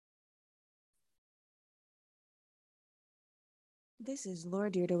This is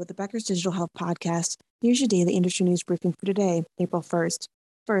Laura Deirdre with the Becker's Digital Health Podcast. Here's your daily industry news briefing for today, April 1st.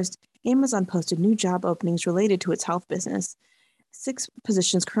 First, Amazon posted new job openings related to its health business. 6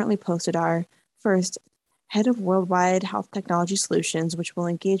 positions currently posted are: first, Head of Worldwide Health Technology Solutions, which will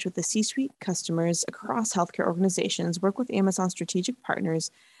engage with the C-suite customers across healthcare organizations, work with Amazon strategic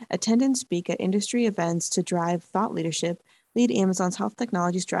partners, attend and speak at industry events to drive thought leadership, lead Amazon's health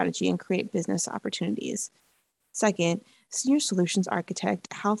technology strategy, and create business opportunities. Second, Senior Solutions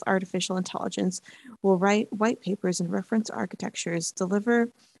Architect, Health Artificial Intelligence, will write white papers and reference architectures, deliver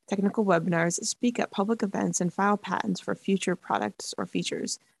technical webinars, speak at public events, and file patents for future products or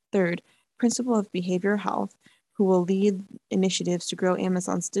features. Third, Principal of Behavioral Health, who will lead initiatives to grow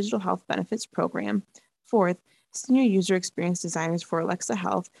Amazon's digital health benefits program. Fourth, Senior User Experience Designers for Alexa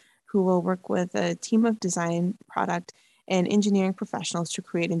Health, who will work with a team of design, product, and engineering professionals to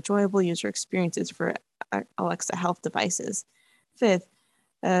create enjoyable user experiences for Alexa Health devices. Fifth,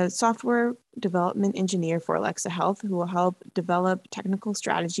 a software development engineer for Alexa Health who will help develop technical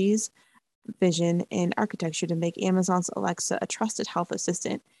strategies, vision, and architecture to make Amazon's Alexa a trusted health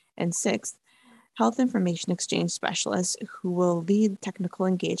assistant. And sixth, Health Information Exchange Specialist who will lead technical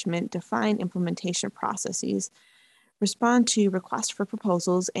engagement, define implementation processes, respond to requests for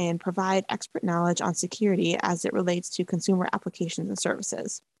proposals, and provide expert knowledge on security as it relates to consumer applications and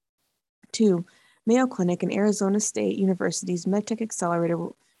services. 2. Mayo Clinic and Arizona State University's MedTech Accelerator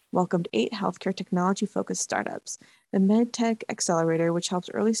welcomed 8 healthcare technology-focused startups. The MedTech Accelerator, which helps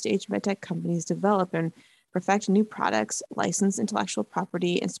early-stage MedTech companies develop and perfect new products, license intellectual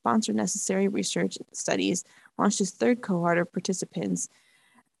property, and sponsor necessary research studies, launched its 3rd cohort of participants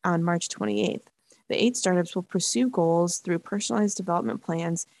on March 28th. The 8 startups will pursue goals through personalized development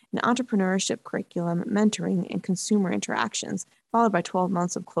plans, an entrepreneurship curriculum, mentoring, and consumer interactions, followed by 12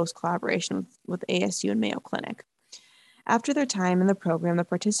 months of close collaboration with ASU and Mayo Clinic. After their time in the program, the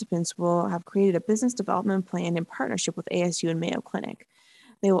participants will have created a business development plan in partnership with ASU and Mayo Clinic.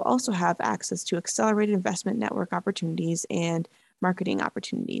 They will also have access to accelerated investment network opportunities and marketing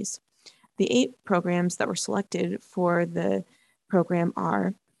opportunities. The 8 programs that were selected for the program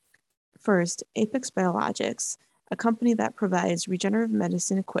are: first, Apex Biologics, a company that provides regenerative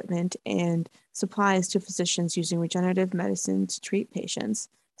medicine equipment and supplies to physicians using regenerative medicine to treat patients.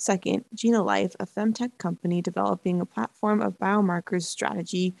 Second, Genolife, a femtech company developing a platform of biomarkers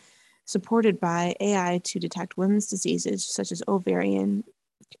strategy supported by AI to detect women's diseases such as ovarian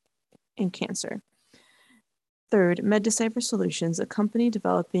and cancer. Third, MedDecipher Solutions, a company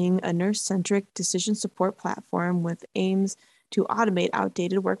developing a nurse-centric decision support platform with aims to automate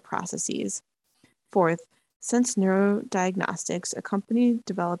outdated work processes. Fourth, Sense Neurodiagnostics, a company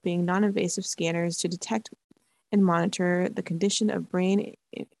developing non-invasive scanners to detect and monitor the condition of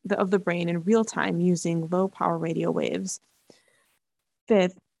the brain in real time using low-power radio waves.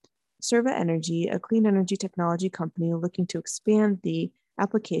 Fifth, Serva Energy, a clean energy technology company looking to expand the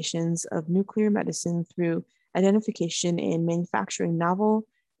applications of nuclear medicine through identification and manufacturing novel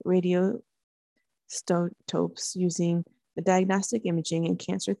radiosotopes using the diagnostic imaging and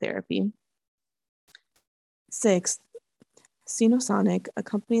cancer therapy. Sixth, Sinosonic, a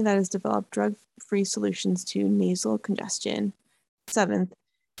company that has developed drug-free solutions to nasal congestion. Seventh,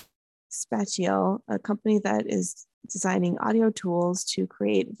 Spatial, a company that is designing audio tools to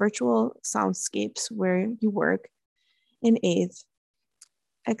create virtual soundscapes where you work. And eighth,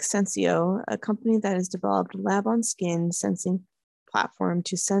 Exensio, a company that has developed lab-on-skin sensing platform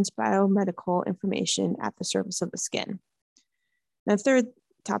to sense biomedical information at the surface of the skin. Now, the third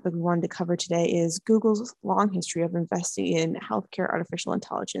topic we wanted to cover today is Google's long history of investing in healthcare artificial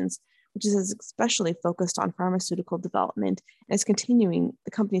intelligence, which is especially focused on pharmaceutical development, and the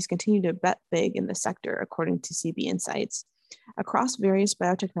companies continue to bet big in the sector, according to CB Insights. Across various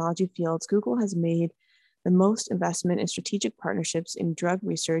biotechnology fields, Google has made the most investment in strategic partnerships in drug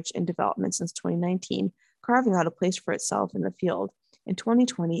research and development since 2019, carving out a place for itself in the field. In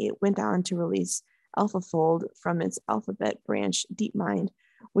 2020, it went on to release AlphaFold from its Alphabet branch DeepMind,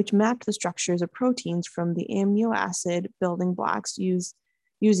 which mapped the structures of proteins from the amino acid building blocks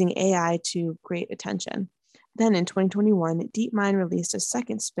using AI to great attention. Then in 2021, DeepMind released a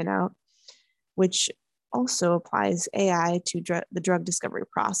second spinout, which also applies AI to the drug discovery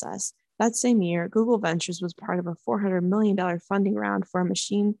process. That same year, Google Ventures was part of a $400 million funding round for a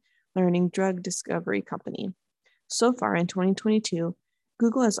machine learning drug discovery company. So far in 2022,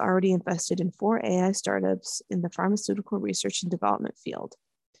 Google has already invested in 4 AI startups in the pharmaceutical research and development field.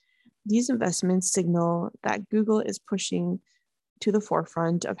 These investments signal that Google is pushing to the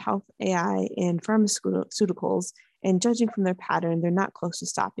forefront of health AI and pharmaceuticals, and judging from their pattern, they're not close to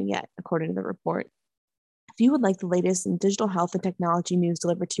stopping yet, according to the report. If you would like the latest in digital health and technology news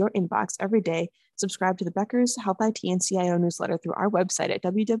delivered to your inbox every day, subscribe to the Becker's Health IT and CIO newsletter through our website at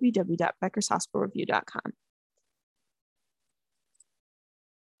www.beckershospitalreview.com.